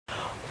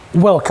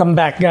Welcome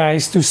back,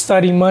 guys, to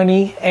Study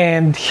Money,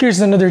 and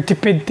here's another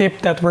tipid tip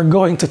that we're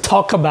going to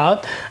talk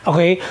about.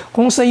 Okay,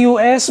 kung sa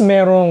US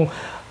merong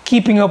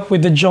keeping up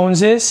with the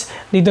Joneses,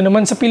 dito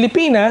naman sa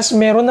Pilipinas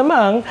meron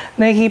namang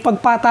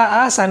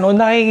nakikipagpataasan o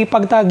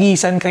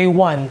nakikipagtagisan kay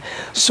Juan.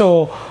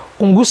 So,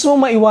 kung gusto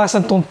mo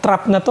maiwasan tong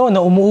trap na to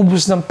na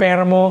umuubos ng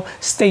pera mo,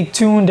 stay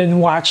tuned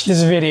and watch this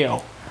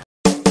video.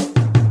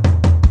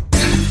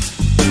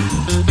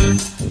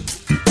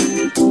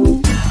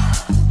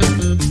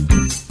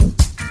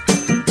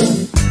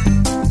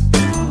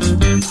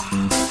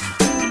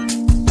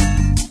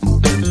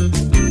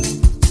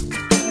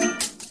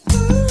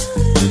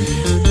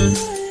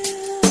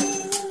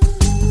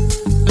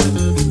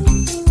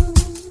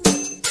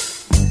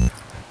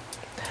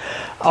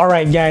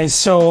 Alright guys,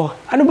 so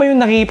ano ba yung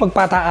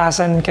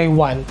nakikipagpataasan kay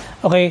Juan?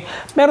 Okay,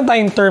 meron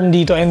tayong term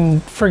dito and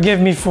forgive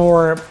me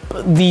for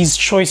these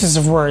choices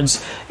of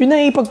words. Yung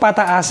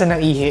nakikipagpataasan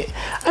ng ihi.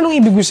 Anong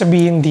ibig ko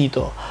sabihin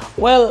dito?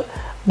 Well,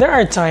 there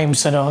are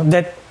times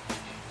that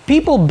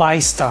people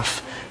buy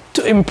stuff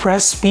to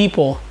impress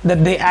people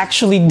that they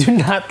actually do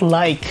not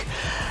like.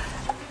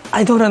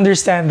 I don't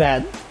understand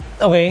that.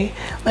 Okay?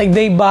 Like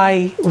they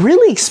buy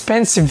really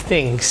expensive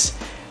things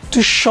to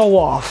show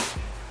off.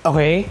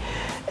 Okay?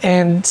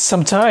 And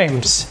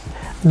sometimes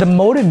the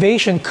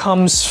motivation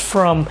comes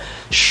from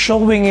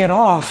showing it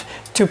off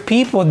to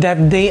people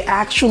that they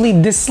actually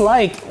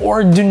dislike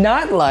or do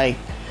not like.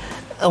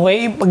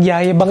 Okay,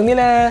 pagyayabang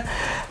nila,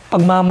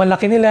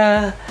 pagmamalaki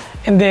nila,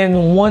 and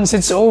then once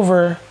it's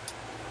over,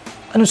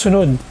 ano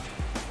sunod?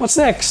 What's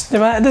next?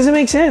 Diba? It doesn't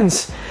make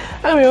sense.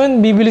 Alam mo yun,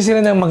 bibili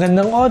sila ng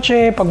magandang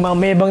kotse,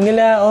 pagmamayabang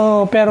nila,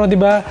 pero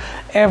diba,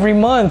 every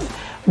month,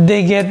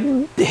 they get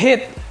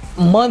hit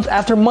month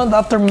after month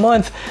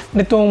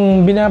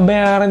nitong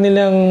binabayaran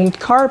nilang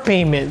car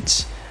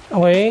payments.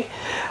 Okay?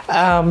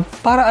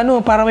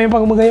 Para may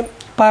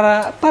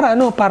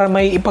para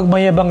may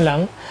ipagmayabang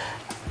lang.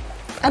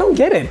 I don't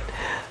get it.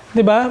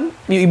 'Di ba?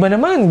 Yung iba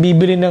naman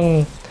bibili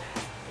ng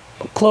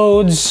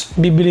clothes,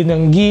 bibili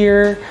ng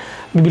gear,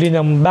 bibili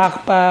ng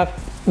backpack,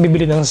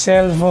 bibili ng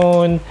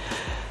cellphone.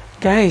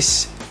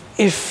 Guys,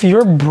 if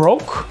you're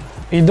broke,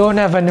 you don't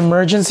have an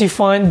emergency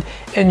fund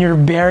and you're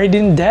buried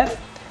in debt,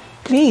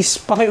 please,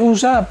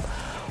 pakiusap.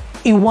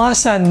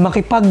 Iwasan,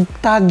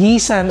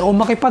 makipagtagisan o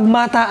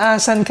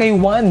makipagmataasan kay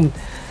Juan.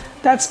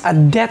 That's a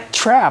debt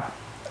trap.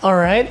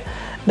 Alright?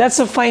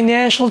 That's a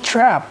financial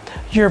trap.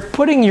 You're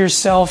putting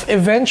yourself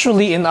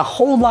eventually in a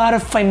whole lot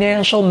of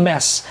financial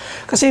mess.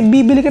 Kasi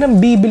bibili ka ng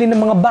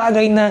mga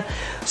bagay na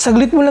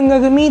saglit mo lang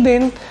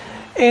gagamitin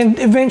and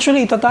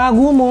eventually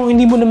itatago mo,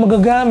 hindi mo na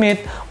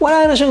magagamit,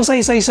 wala na siyang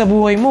saysay sa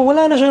buhay mo,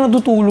 wala na siyang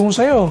natutulong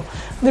sa'yo.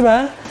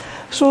 Diba?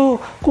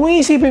 So, kung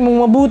iisipin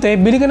mong mabuti,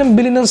 bili ka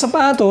ng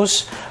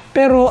sapatos,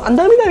 pero ang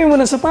dami-dami mo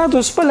ng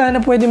sapatos pala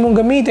na pwede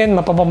mong gamitin,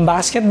 mapapang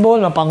basketball,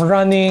 mapang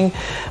running,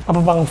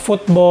 mapapang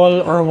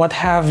football, or what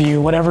have you,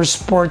 whatever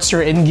sports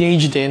you're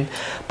engaged in.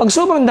 Pag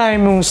sobrang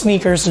dami mong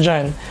sneakers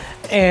dyan,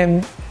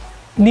 and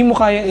hindi mo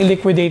kayang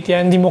i-liquidate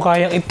yan, hindi mo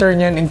kayang i-turn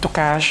yan into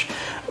cash,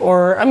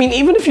 or,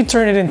 even if you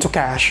turn it into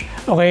cash,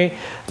 okay,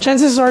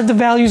 chances are the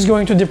value is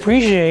going to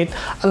depreciate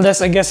unless,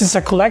 I guess, it's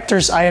a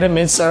collector's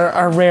item, it's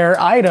a rare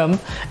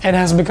item, and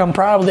has become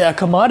probably a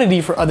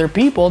commodity for other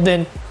people,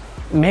 then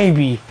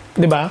maybe,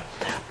 di ba?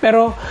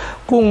 Pero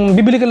kung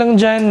bibili ka lang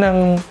dyan ng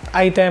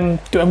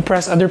item to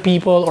impress other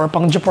people or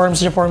pang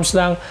Japorms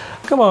lang,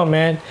 come on,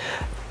 man.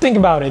 Think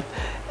about it.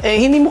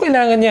 Hindi mo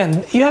kailangan yan.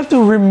 You have to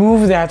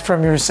remove that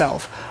from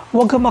yourself.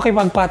 Huwag ka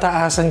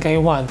makipagpataasan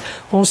kay Juan.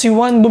 Kung si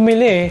Juan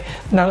bumili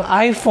ng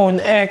iPhone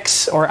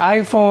X or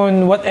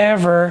iPhone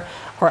whatever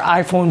or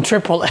iPhone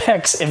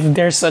XXX, if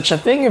there's such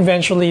a thing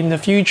eventually in the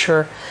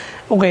future,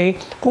 okay,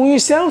 kung yung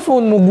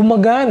cellphone mo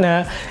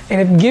gumagana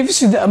and it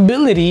gives you the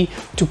ability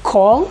to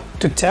call,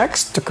 to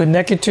text, to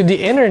connect it to the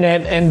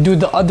internet and do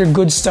the other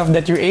good stuff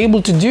that you're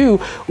able to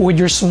do with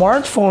your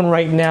smartphone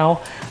right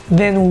now,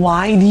 then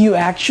why do you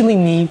actually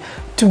need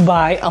to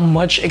buy a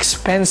much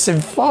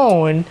expensive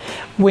phone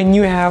when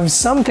you have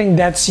something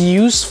that's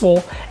useful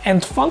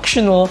and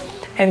functional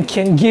and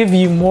can give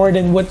you more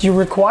than what you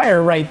require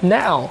right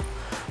now?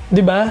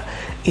 Diba?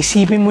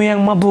 Isipin mo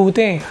yang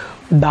mabuti.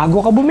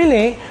 Bago ka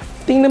bumili,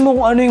 tingnan mo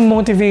kung ano yung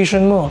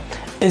motivation mo.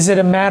 Is it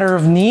a matter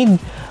of need?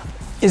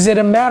 Is it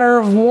a matter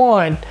of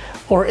want?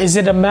 Or is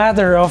it a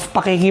matter of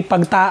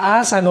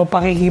pakikipagtaasan o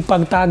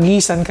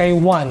pakikipagtagisan kay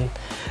Juan?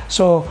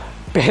 So,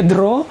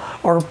 Pedro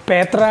or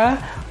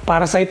Petra,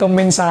 para sa itong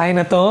mensahe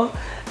na to,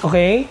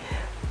 okay?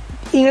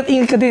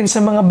 Ingat-ingat ka din sa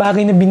mga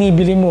bagay na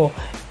binibili mo.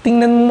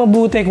 Tingnan mo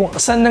mabuti kung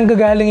saan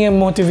nanggagaling yung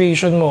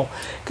motivation mo.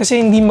 Kasi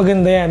hindi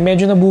maganda yan.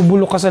 Medyo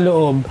nabubulok ka sa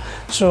loob.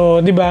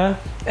 So, di ba?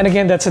 And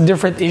again, that's a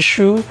different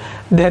issue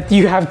that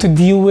you have to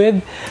deal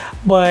with.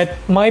 But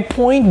my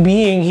point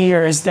being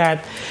here is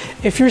that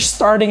if you're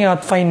starting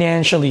out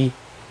financially,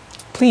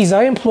 please,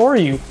 I implore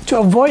you to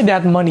avoid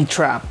that money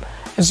trap.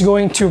 It's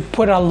going to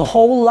put a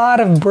whole lot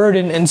of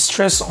burden and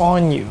stress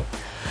on you.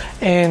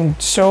 And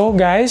so,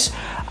 guys,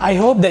 I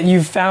hope that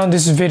you found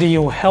this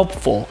video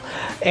helpful.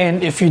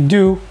 And if you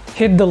do,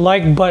 hit the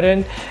like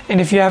button.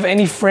 And if you have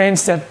any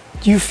friends that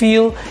you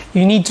feel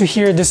you need to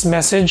hear this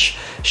message,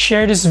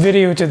 share this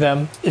video to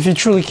them. If you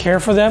truly care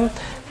for them,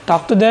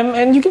 talk to them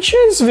and you can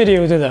share this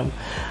video to them.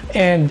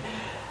 And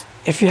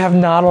if you have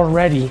not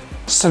already,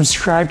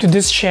 subscribe to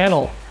this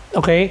channel,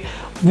 okay?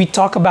 We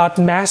talk about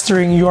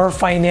mastering your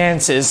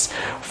finances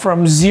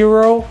from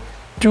zero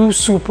to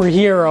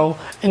superhero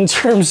in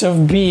terms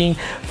of being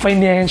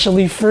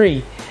financially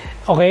free,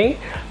 okay?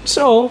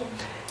 So,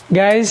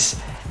 guys,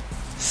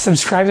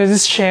 subscribe to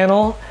this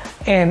channel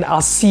and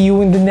I'll see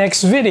you in the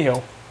next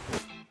video.